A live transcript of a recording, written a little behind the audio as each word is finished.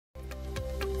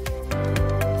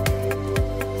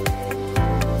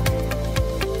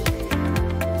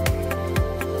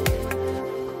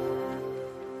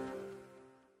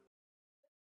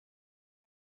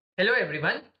Hello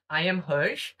everyone, I am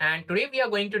Harsh and today we are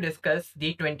going to discuss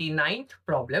the 29th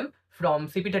problem from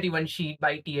CP-31 sheet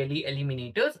by TLE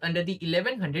Eliminators under the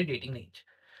 1100 rating range.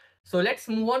 So let's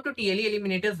move on to TLE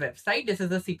Eliminators website. This is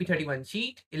the CP-31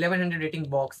 sheet, 1100 rating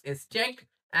box is checked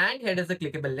and here is a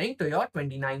clickable link to your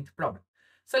 29th problem.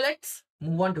 So let's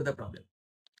move on to the problem.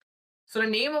 So the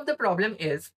name of the problem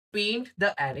is paint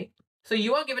the array. So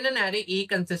you are given an array A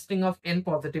consisting of n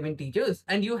positive integers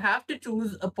and you have to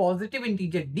choose a positive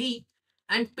integer D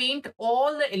and paint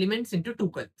all the elements into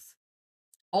two colors.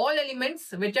 All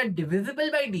elements which are divisible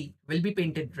by D will be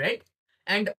painted red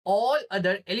and all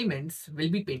other elements will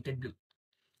be painted blue.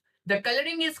 The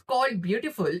coloring is called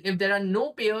beautiful if there are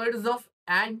no pairs of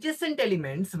adjacent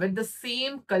elements with the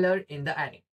same color in the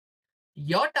array.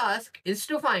 Your task is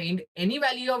to find any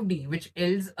value of D which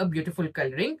yields a beautiful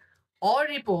coloring or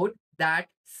report that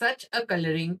such a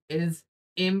coloring is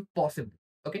impossible.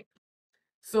 Okay.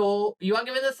 So you are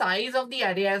given the size of the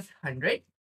array as 100.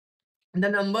 The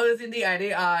numbers in the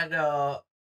array are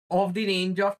of the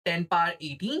range of 10 power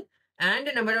 18 and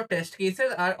the number of test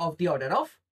cases are of the order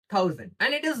of 1000.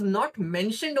 And it is not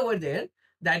mentioned over there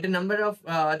that the number of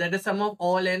that the sum of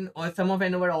all n or sum of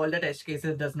n over all the test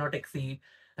cases does not exceed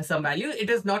some value.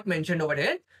 It is not mentioned over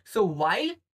here. So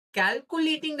while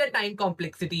calculating the time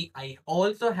complexity, I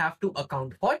also have to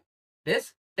account for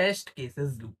this test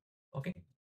cases loop. Okay,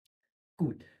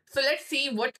 cool. So let's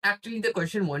see what actually the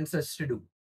question wants us to do.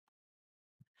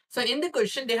 So in the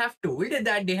question, they have told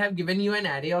that they have given you an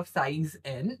array of size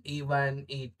n,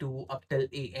 a1, a2 up till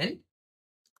an.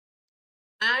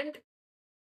 And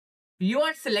you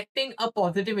are selecting a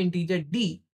positive integer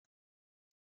d.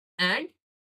 And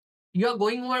you are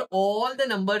going over all the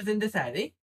numbers in this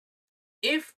array.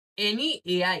 If any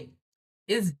ai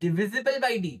is divisible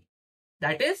by d,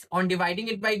 that is, on dividing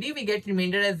it by d, we get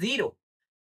remainder as 0.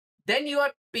 Then you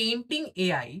are painting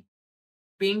ai,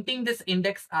 painting this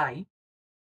index I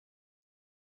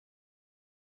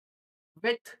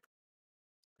with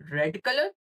red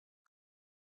color.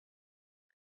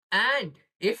 And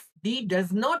if d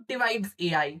does not divide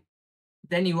ai,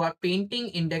 then you are painting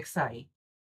index I,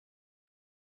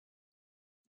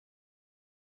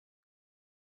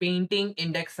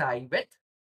 with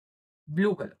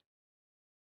blue color.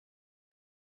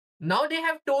 Now they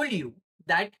have told you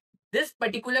that this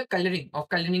particular coloring of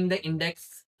coloring the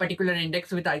particular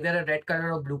index with either a red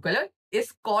color or blue color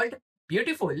is called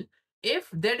beautiful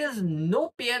if there is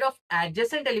no pair of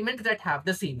adjacent elements that have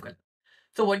the same color.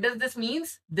 So what does this mean?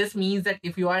 This means that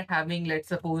if you are having, let's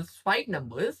suppose, 5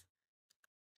 numbers,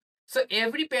 so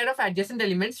every pair of adjacent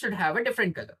elements should have a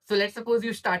different color. So let's suppose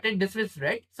you started this with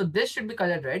red. So this should be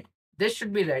colored red. This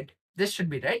should be red. This should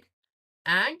be red.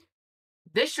 And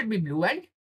this should be blue. And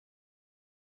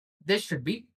this should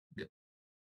be blue.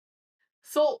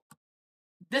 So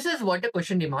this is what the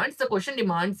question demands. The question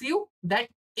demands you that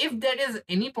if there is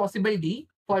any possible D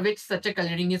for which such a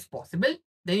coloring is possible,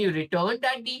 then you return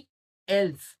that D,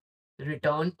 else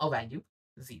return a value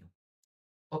 0.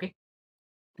 Okay.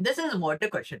 This is what the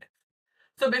question is.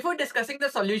 So before discussing the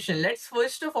solution, let's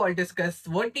first of all discuss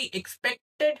what the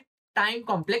expected time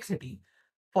complexity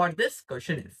for this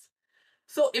question is.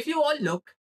 So if you all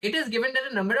look, it is given that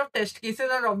the number of test cases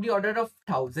are of the order of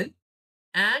 1000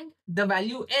 and the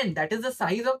value n, that is the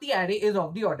size of the array, is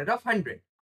of the order of 100.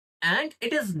 And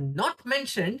it is not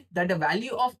mentioned that the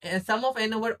value of sum of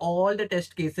n over all the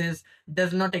test cases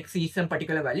does not exceed some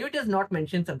particular value. It is not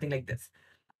mentioned something like this.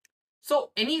 So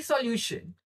any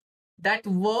solution that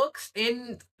works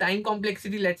in time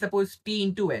complexity, let's suppose t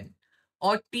into n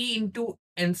or t into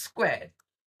n square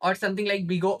or something like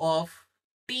big O of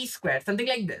t square, something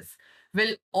like this,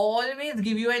 will always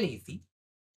give you an AC.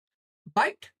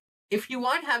 But if you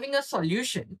are having a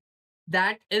solution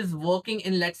that is working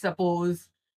in, let's suppose,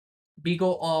 big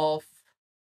O of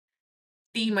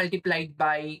t multiplied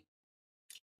by,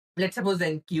 let's suppose,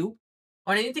 n cube,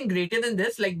 or anything greater than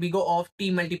this, like big O of t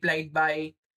multiplied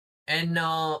by n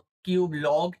cube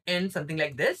log n, something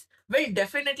like this, will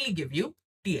definitely give you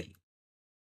TLE.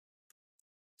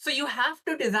 So you have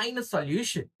to design a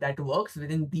solution that works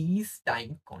within these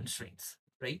time constraints,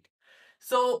 right?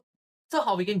 So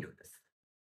how we can do this?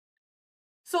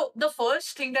 So the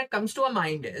first thing that comes to our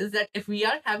mind is that if we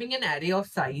are having an array of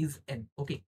size n,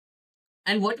 okay,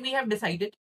 and what we have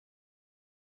decided?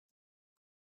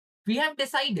 We have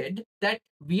decided that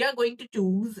we are going to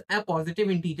choose a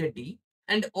positive integer d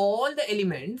and all the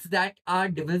elements that are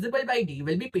divisible by d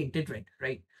will be painted red,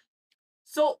 right?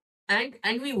 So, and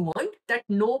we want that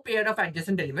no pair of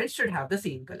adjacent elements should have the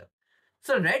same color.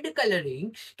 So red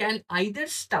coloring can either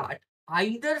start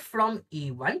either from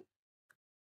A1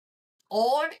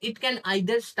 or it can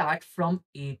either start from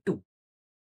A2.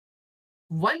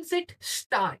 Once it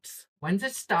starts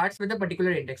with a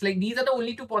particular index, like these are the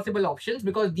only two possible options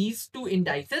because these two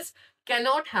indices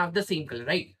cannot have the same color,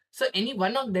 right? So any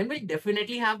one of them will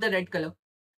definitely have the red color.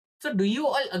 So do you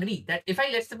all agree that if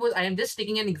let's suppose I am just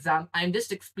taking an exam, I am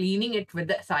just explaining it with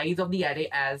the size of the array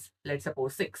as, let's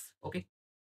suppose 6, okay?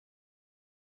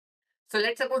 So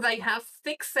let's suppose I have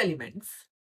 6 elements.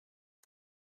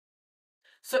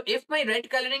 So if my red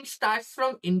coloring starts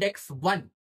from index 1,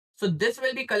 so this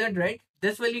will be colored red,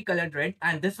 this will be colored red,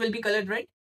 and this will be colored red.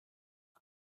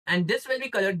 And this will be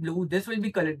colored blue, this will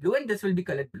be colored blue, and this will be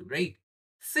colored blue, right?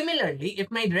 Similarly, if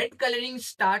my red coloring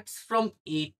starts from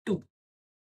A2,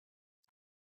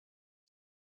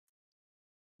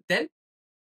 then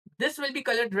this will be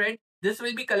colored red, this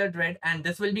will be colored red, and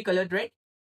this will be colored red.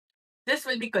 This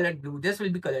will be colored blue, this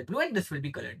will be colored blue, and this will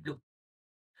be colored blue.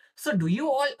 So do you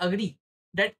all agree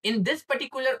that in this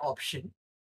particular option,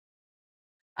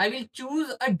 I will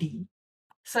choose a D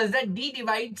such that D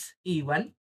divides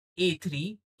A1,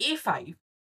 A3, A5,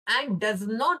 and does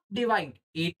not divide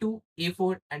A2,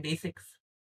 A4, and A6.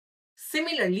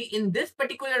 Similarly, in this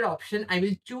particular option, I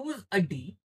will choose a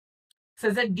D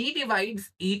such that D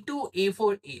divides A2,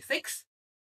 A4, A6,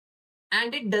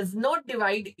 and it does not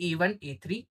divide A1,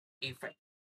 A3, A5.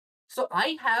 So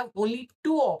I have only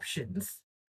two options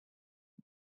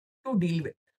to deal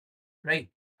with, right?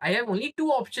 I have only two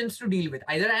options to deal with.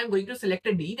 Either I am going to select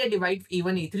a D that divides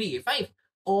A1, A3, A5,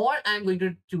 or I am going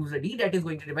to choose a D that is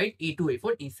going to divide A2,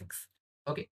 A4, A6.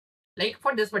 Okay. Like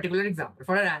for this particular example,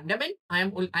 for a random n, I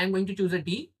am going to choose a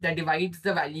D that divides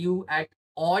the value at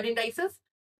odd indices.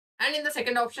 And in the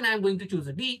second option, I am going to choose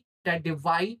a D that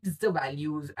divides the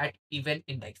values at even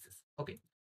indices. Okay.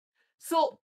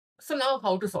 So, so now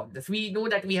how to solve this? We know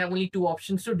that we have only two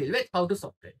options to deal with. How to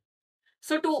solve it?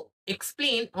 So to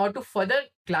explain or to further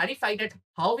clarify that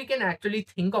how we can actually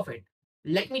think of it,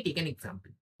 let me take an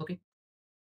example. Okay.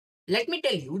 Let me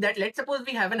tell you that let's suppose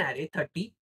we have an array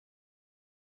 30,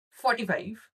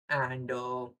 45, and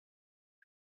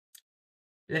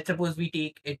let's suppose we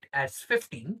take it as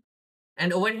 15.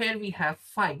 And over here we have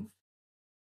 5,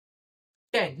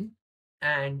 10,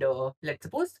 and let's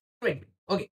suppose 20.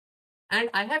 Okay. And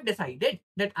I have decided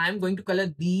that I'm going to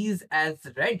color these as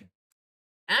red,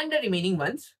 and the remaining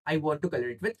ones I want to color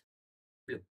it with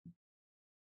blue.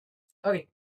 Okay.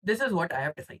 This is what I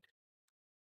have decided.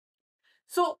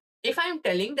 So if I am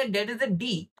telling that there is a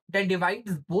D that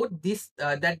divides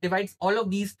that divides all of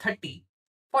these 30,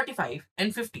 45,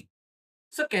 and 50.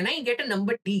 So can I get a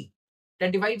number D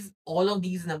that divides all of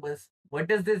these numbers? What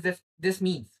does this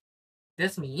means?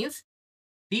 This means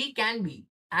D can be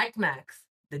at max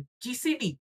the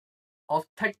GCD of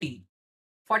 30,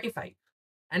 45,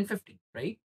 and 50,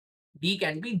 right? D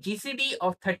can be GCD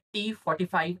of 30,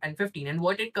 45, and 15. And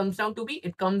what it comes down to be?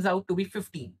 It comes out to be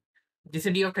 15.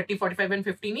 GCD of 30, 45, and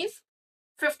 15 is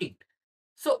 15.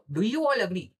 So do you all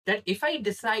agree that if I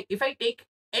take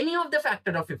any of the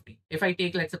factor of 50, if I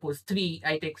take, let's suppose 3,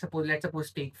 let's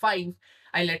suppose take 5,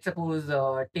 let's suppose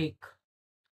take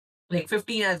like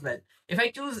 15 as well. If I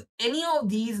choose any of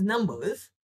these numbers,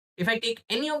 if I take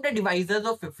any of the divisors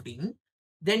of 15,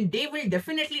 then they will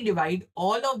definitely divide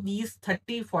all of these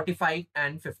 30, 45,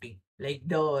 and 15, like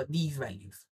these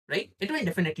values, right? It will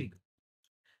definitely do.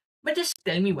 But just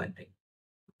tell me one thing.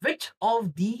 Which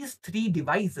of these three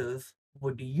divisors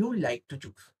would you like to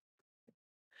choose?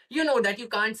 You know that you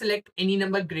can't select any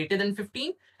number greater than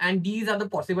 15, and these are the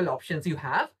possible options you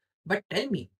have. But tell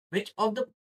me, which of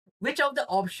the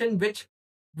option which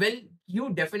will you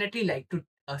definitely like to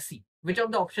see? Which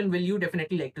of the option will you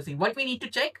definitely like to see? What we need to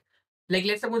check, like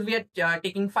let's suppose we are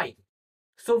taking 5.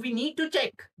 So we need to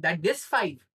check that this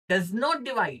 5 does not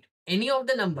divide any of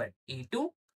the number A2,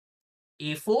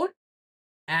 A4,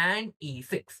 and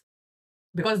A6.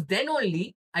 Because then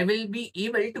only I will be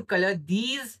able to color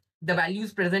the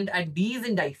values present at these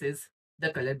indices,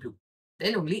 the color blue.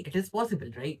 Then only it is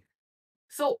possible, right?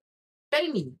 So tell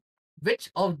me, which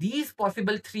of these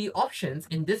possible three options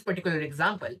in this particular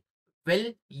example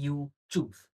will you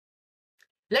choose?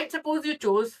 Let's suppose you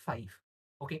chose 5.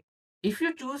 Okay. If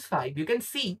you choose 5, you can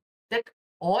see that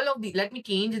let me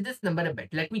change this number a bit.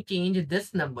 Let me change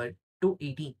this number to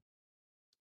 18.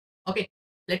 Okay.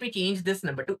 Let me change this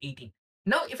number to 18.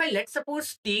 Now, if I let's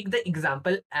suppose take the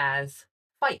example as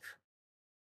 5,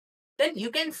 then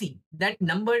you can see that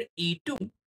number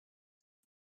A2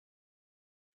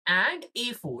 and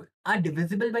A4 are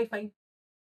divisible by 5.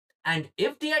 And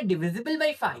if they are divisible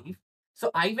by 5,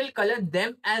 so I will color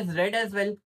them as red as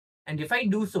well. And if I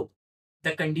do so,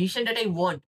 the condition that I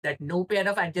want, that no pair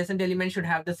of adjacent elements should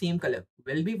have the same color,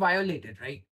 will be violated,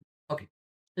 right? Okay.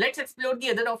 Let's explore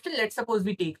the other option. Let's suppose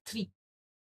we take 3.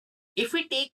 If we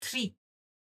take 3,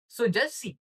 so just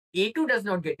see, A2 does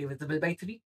not get divisible by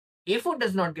 3, A4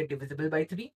 does not get divisible by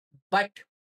 3, but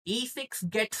A6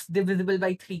 gets divisible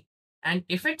by 3. And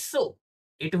if it's so,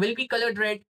 it will be colored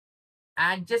red,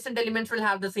 adjacent elements will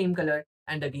have the same color,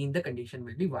 and again the condition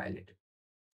will be violated.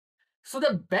 So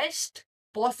the best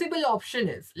possible option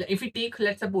is, if we take,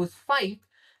 let's suppose 5,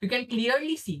 you can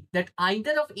clearly see that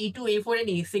either of A2, A4 and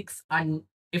A6 are,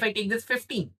 if I take this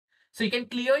 15, so you can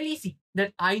clearly see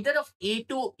that either of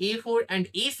A2, A4 and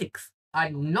A6 are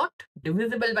not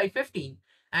divisible by 15,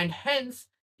 and hence,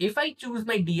 if I choose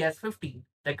my D as 15,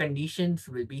 the conditions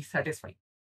will be satisfied.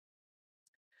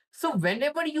 So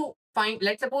whenever you find,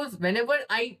 let's suppose whenever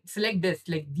I select this,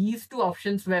 like these two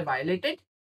options were violated,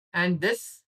 and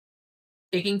this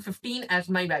taking 15 as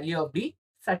my value of D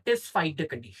satisfied the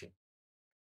condition.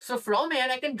 So from here,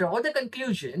 I can draw the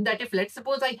conclusion that if, let's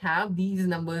suppose I have these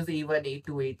numbers A1, A2,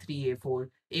 A3, A4,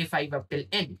 A5 up till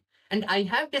N, and I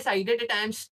have decided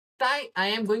that I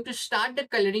am going to start the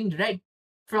coloring red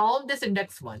from this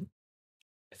index 1.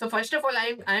 So first of all,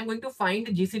 I am going to find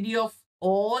the GCD of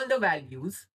all the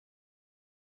values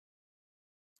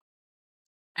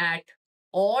at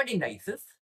odd indices.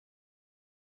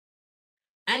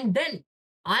 And then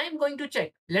I am going to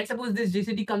check, let's suppose this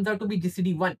GCD comes out to be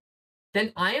GCD1.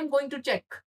 Then I am going to check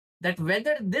that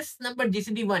whether this number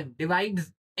GCD1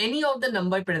 divides any of the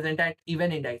number present at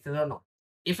even indices or not.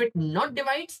 If it not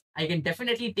divides, I can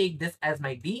definitely take this as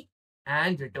my D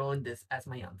and return this as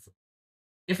my answer.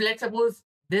 If, let's suppose,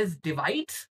 this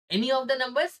divides any of the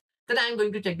numbers, then I am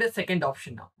going to check the second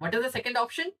option now. What is the second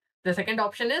option? The second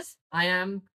option is I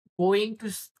am going to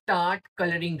start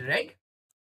coloring red.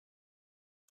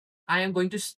 I am going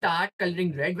to start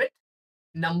coloring red with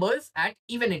numbers at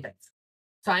even indices.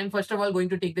 So I'm first of all going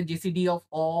to take the GCD of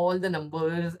all the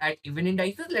numbers at even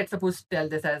indices. Let's suppose tell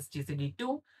this as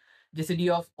GCD2, GCD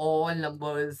of all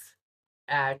numbers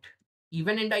at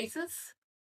even indices.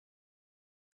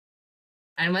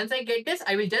 And once I get this,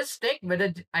 I will just check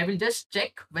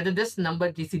whether this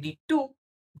number GCD2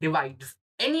 divides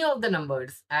any of the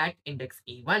numbers at index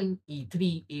E1,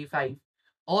 E3, A5,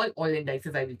 all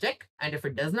indices I will check. And if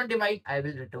it does not divide, I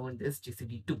will return this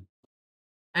GCD2.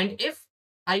 And if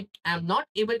I am not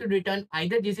able to return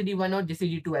either GCD1 or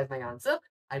GCD2 as my answer,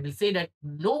 I will say that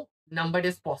no number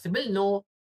is possible, no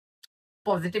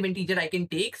positive integer I can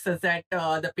take such that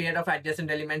the pair of adjacent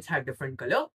elements have different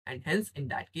color, and hence in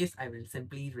that case, I will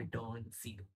simply return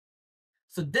 0.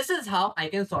 So this is how I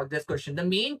can solve this question. The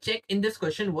main check in this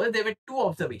question was there were two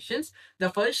observations. The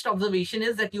first observation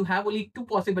is that you have only two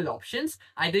possible options.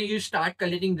 Either you start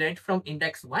coloring red from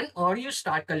index 1 or you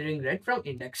start coloring red from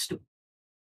index 2.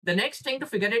 The next thing to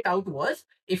figure it out was,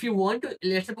 if you want to,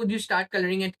 let's suppose you start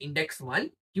coloring at index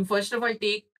 1, you first of all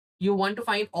you want to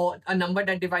find a number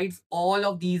that divides all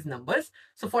of these numbers.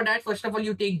 So for that, first of all,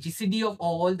 you take GCD of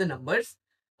all the numbers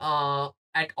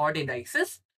at odd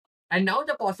indices. And now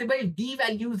the possible D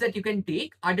values that you can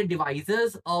take are the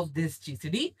divisors of this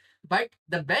GCD. But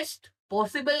the best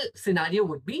possible scenario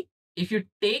would be if you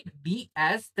take D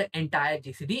as the entire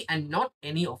GCD and not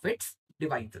any of its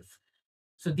divisors.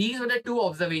 So these were the two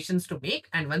observations to make.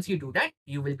 And once you do that,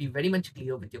 you will be very much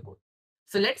clear with your code.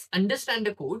 So let's understand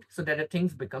the code so that the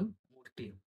things become more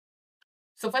clear.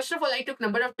 So first of all, I took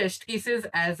number of test cases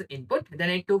as input. Then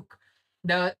I took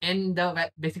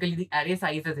basically the array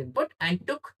size as input and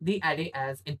took the array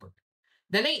as input.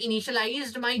 Then I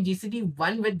initialized my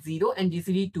GCD1 with 0 and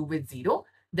GCD2 with 0.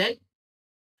 Then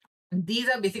these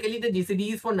are basically the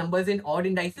GCDs for numbers in odd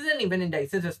indices and even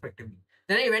indices respectively.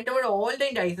 Then I went over all the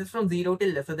indices from 0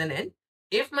 till lesser than n.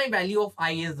 If my value of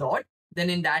I is odd, then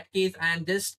in that case, I am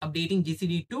just updating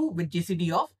GCD2 with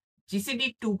GCD of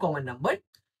GCD2 common number.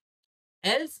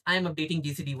 Else, I am updating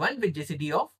GCD1 with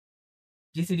GCD of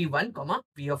GCD1 comma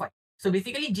V of I. So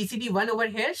basically, GCD1 over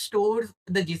here stores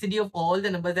the GCD of all the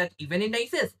numbers at even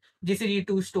indices.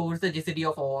 GCD2 stores the GCD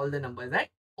of all the numbers at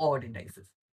odd indices.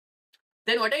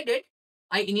 Then what I did,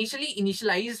 I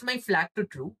initialized my flag to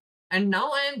true. And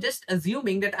now I am just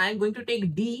assuming that I am going to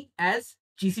take D as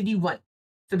GCD1.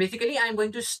 So basically, I am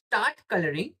going to start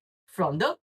coloring from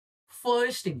the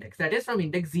first index, that is from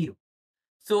index 0.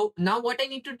 So now what I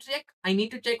need to check? I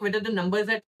need to check whether the numbers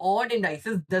at odd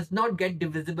indices does not get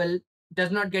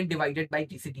divided by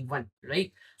GCD1,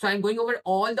 right? So I'm going over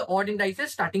all the odd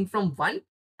indices starting from 1.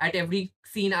 At every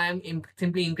scene, I am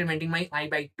simply incrementing my I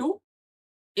by 2.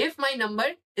 If my number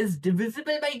is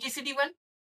divisible by GCD1,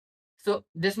 so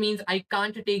this means I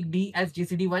can't take D as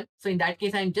GCD1. So in that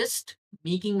case, I'm just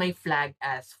making my flag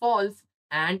as false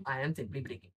and I am simply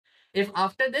breaking. If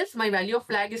after this, my value of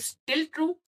flag is still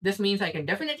true, This means I can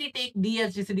definitely take D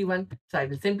as GCD1. So I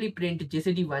will simply print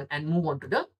GCD1 and move on to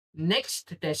the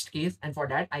next test case. And for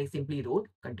that, I simply wrote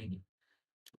continue.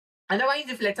 Otherwise,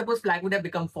 if let's suppose flag would have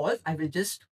become false, I will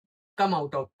just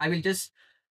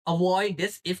avoid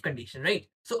this if condition, right?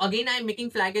 So again, I'm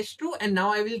making flag as true, and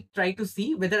now I will try to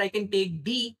see whether I can take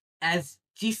D as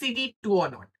GCD2 or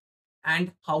not.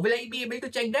 And how will I be able to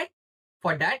check that?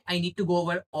 For that, I need to go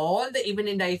over all the even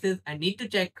indices and need to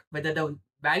check whether the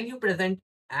value present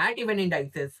at even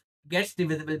indices gets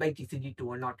divisible by GCD2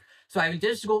 or not. So I will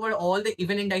just go over all the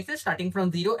even indices starting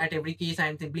from 0. At every case, I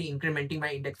am simply incrementing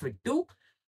my index with 2.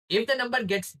 If the number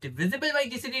gets divisible by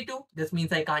GCD2, this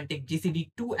means I can't take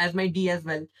GCD2 as my D as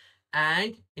well.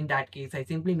 And in that case, I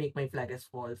simply make my flag as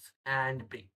false and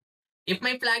print. If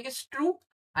my flag is true,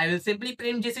 I will simply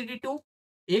print GCD2.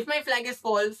 If my flag is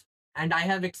false and I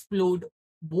have explored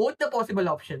both the possible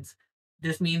options,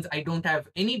 this means I don't have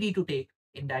any D to take.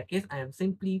 In that case, I am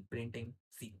simply printing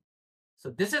C. So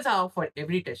this is how for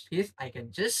every test case, I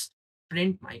can just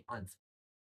print my answer.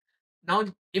 Now,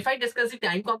 if I discuss the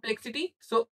time complexity,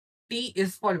 so T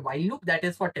is for while loop, that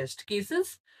is for test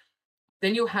cases.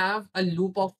 Then you have a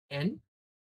loop of N.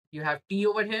 You have T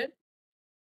over here.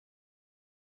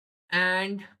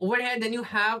 And over here, then you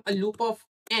have a loop of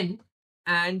N.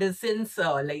 And since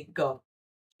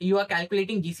you are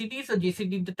calculating GCD, so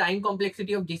GCD, the time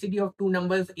complexity of GCD of two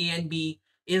numbers A and B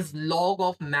is log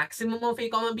of maximum of A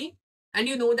comma B. And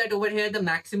you know that over here, the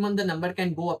maximum the number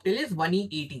can go up till is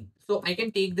 1e18. So I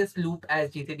can take this loop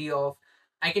as GCD of,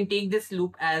 I can take this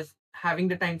loop as having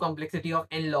the time complexity of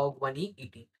n log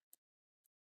 1e18.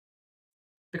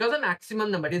 Because the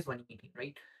maximum number is 1e18,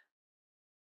 right?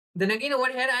 Then again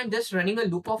over here, I'm just running a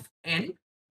loop of n.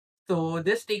 So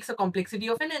this takes a complexity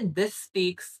of n and this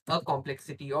takes a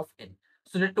complexity of n.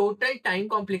 So the total time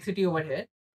complexity over here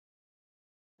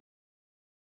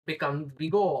becomes we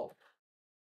go of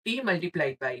t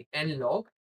multiplied by n log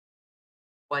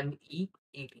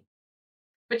 1e18,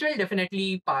 which will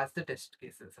definitely pass the test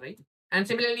cases, right? And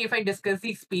similarly, if I discuss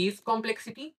the space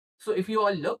complexity, so if you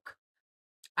all look,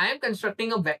 I am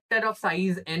constructing a vector of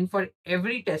size n for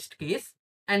every test case,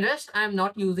 and rest I am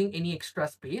not using any extra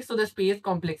space. So the space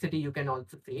complexity, you can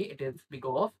also say it is big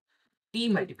O of t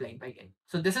multiplied by n.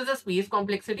 So this is the space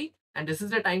complexity, and this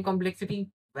is the time complexity,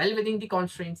 well within the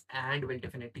constraints, and will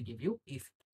definitely give you easy.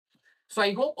 So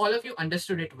I hope all of you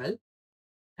understood it well.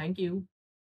 Thank you.